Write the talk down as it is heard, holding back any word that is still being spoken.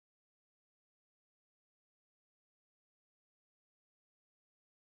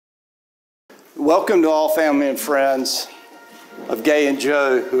Welcome to all family and friends of Gay and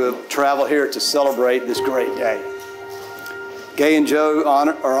Joe who have traveled here to celebrate this great day. Gay and Joe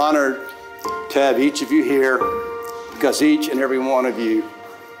are honored to have each of you here because each and every one of you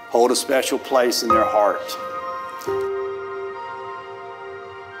hold a special place in their heart.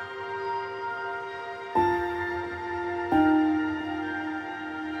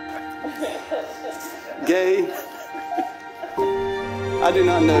 Gay, I do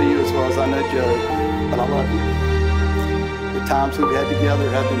not know you as well as I know Joe, but I love you. The times we've had together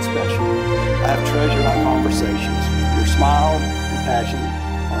have been special. I have treasured our conversations. Your smile and passion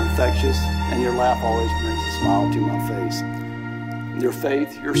are infectious, and your laugh always brings a smile to my face. Your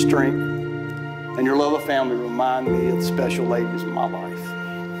faith, your strength, and your love of family remind me of the special ladies in my life.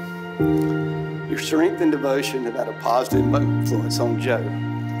 Your strength and devotion have had a positive influence on Joe.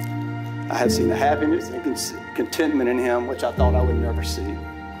 I have seen the happiness and contentment in him, which I thought I would never see.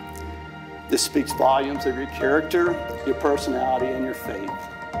 This speaks volumes of your character, your personality, and your faith.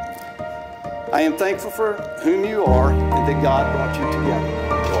 I am thankful for whom you are and that God brought you together.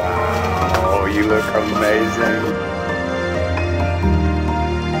 Wow, you look amazing.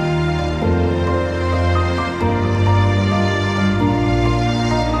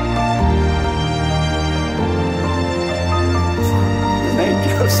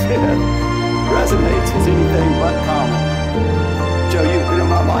 Resonates as anything but common. Joe, you've been in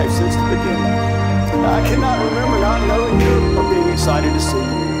my life since the beginning. I cannot remember not knowing you or being excited to see you.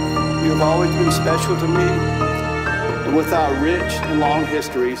 You have always been special to me, and with our rich and long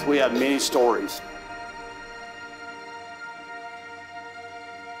histories, we have many stories.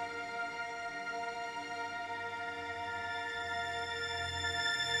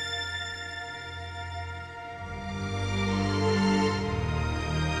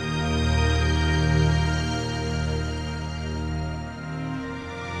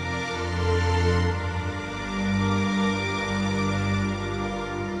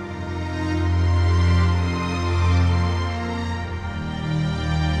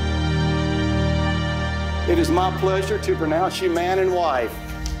 It is my pleasure to pronounce you man and wife.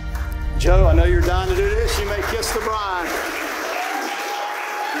 Joe, I know you're dying to do this. You may kiss the bride.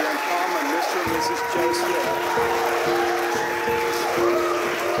 The uncommon Mr. and Mrs. Joe Smith.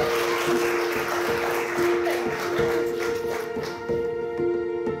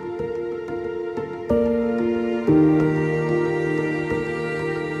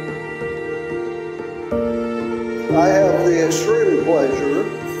 I have the extreme pleasure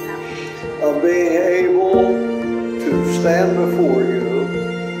of being able to stand before you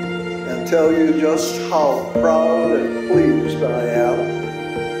and tell you just how proud and pleased I am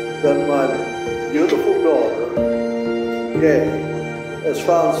that my beautiful daughter, Gay, has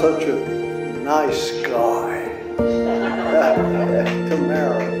found such a nice guy to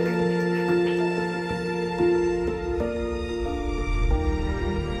marry.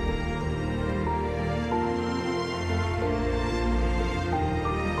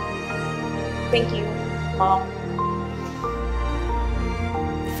 Thank you, Mom,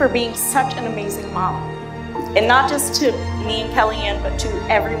 for being such an amazing mom. And not just to me and Kellyanne, but to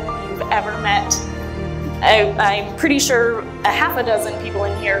everyone you've ever met. I'm pretty sure a half a dozen people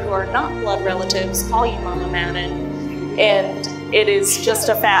in here who are not blood relatives call you Mama Madden, and it is just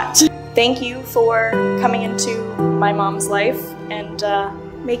a fact. Thank you for coming into my mom's life and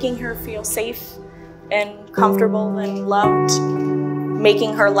making her feel safe and comfortable and loved,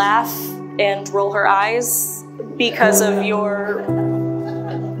 making her laugh and roll her eyes because of your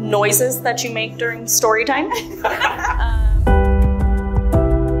noises that you make during story time.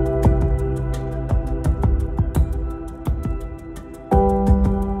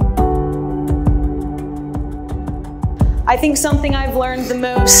 I think something I've learned the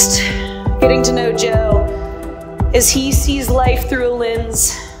most getting to know Joe is he sees life through a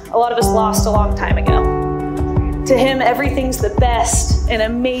lens a lot of us lost a long time ago. To him, everything's the best and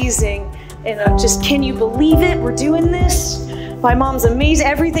amazing. And just, can you believe it? We're doing this. My mom's amazing.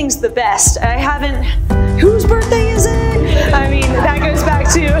 Everything's the best. I haven't, whose birthday is it? I mean, that goes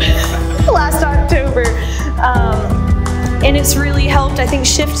back to last October. And it's really helped, I think,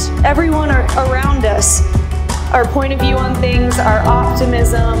 shift everyone around us. Our point of view on things, our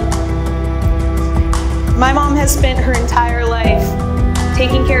optimism. My mom has spent her entire life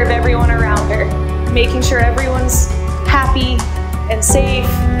taking care of everyone around her, making sure everyone's happy and safe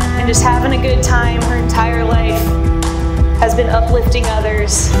and just having a good time. Her entire life has been uplifting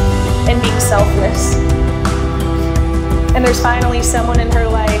others and being selfless. And there's finally someone in her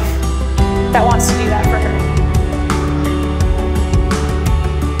life that wants to do that for her.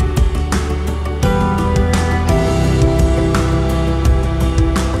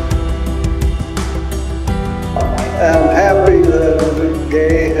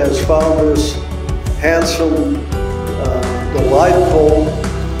 found this handsome, delightful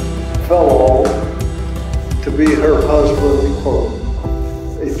fellow to be her husband for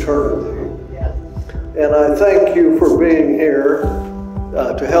eternity. And I thank you for being here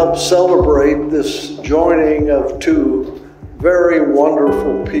to help celebrate this joining of two very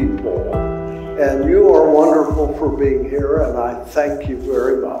wonderful people. And you are wonderful for being here, and I thank you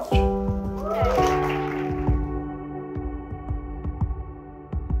very much.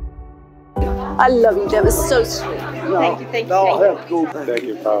 I love you. That was so sweet. Thank you, thank you, Now thank you. have to go. Thank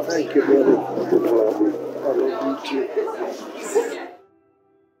you, Pops. Thank you, buddy. I love you too.